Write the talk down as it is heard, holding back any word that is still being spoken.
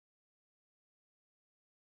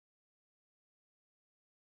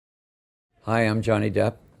Hi, I'm Johnny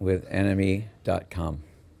Depp with NME.com.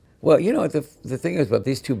 Well, you know, the thing is about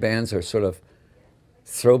these two bands are sort of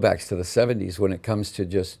throwbacks to the 70s when it comes to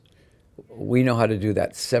just, we know how to do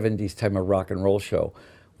that 70s type of rock and roll show,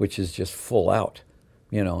 which is just full out.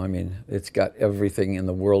 You know, I mean, it's got everything in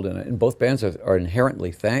the world in it. And both bands are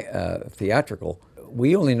inherently theatrical.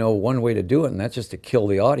 We only know one way to do it, and that's just to kill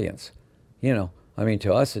the audience. You know, I mean,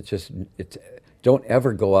 to us, don't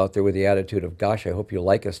ever go out there with the attitude of, gosh, I hope you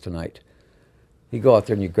like us tonight. You go out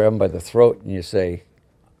there and you grab them by the throat and you say,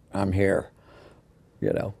 I'm here.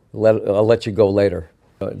 You know, I'll let you go later.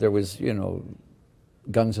 There was, you know,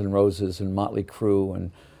 Guns N' Roses and Mötley Crüe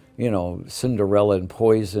and, you know, Cinderella and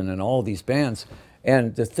Poison and all these bands.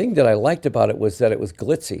 And the thing that I liked about it was that it was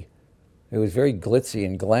glitzy. It was very glitzy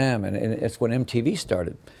and glam, and it's when MTV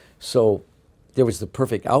started. So there was the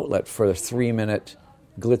perfect outlet for a 3-minute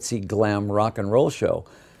glitzy glam rock and roll show.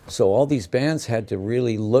 So all these bands had to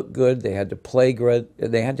really look good, they had to play good,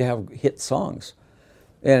 they had to have hit songs.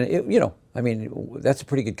 And, you know, I mean, that's a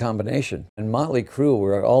pretty good combination. And Mötley Crüe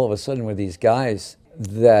were all of a sudden with these guys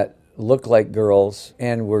that looked like girls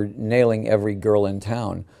and were nailing every girl in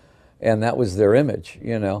town. And that was their image,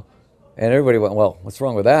 you know. And everybody went, well, what's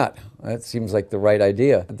wrong with that? That seems like the right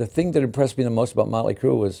idea. The thing that impressed me the most about Mötley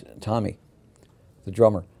Crüe was Tommy, the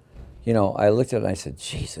drummer. You know, I looked at it and I said,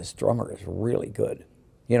 Jesus, drummer is really good.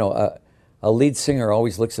 You know, a lead singer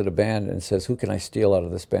always looks at a band and says, who can I steal out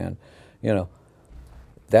of this band? You know,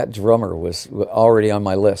 that drummer was already on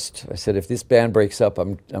my list. I said, if this band breaks up,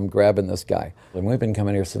 I'm grabbing this guy. And we've been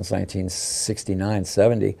coming here since 1969,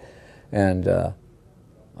 70. And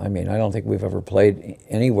I mean, I don't think we've ever played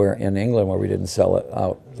anywhere in England where we didn't sell it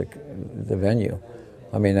out, the venue.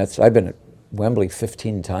 I mean, I've been at Wembley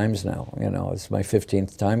 15 times now. You know, it's my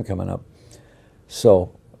 15th time coming up.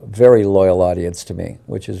 So, very loyal audience to me,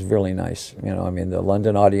 which is really nice. You know, I mean, the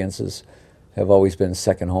London audiences have always been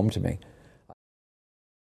second home to me.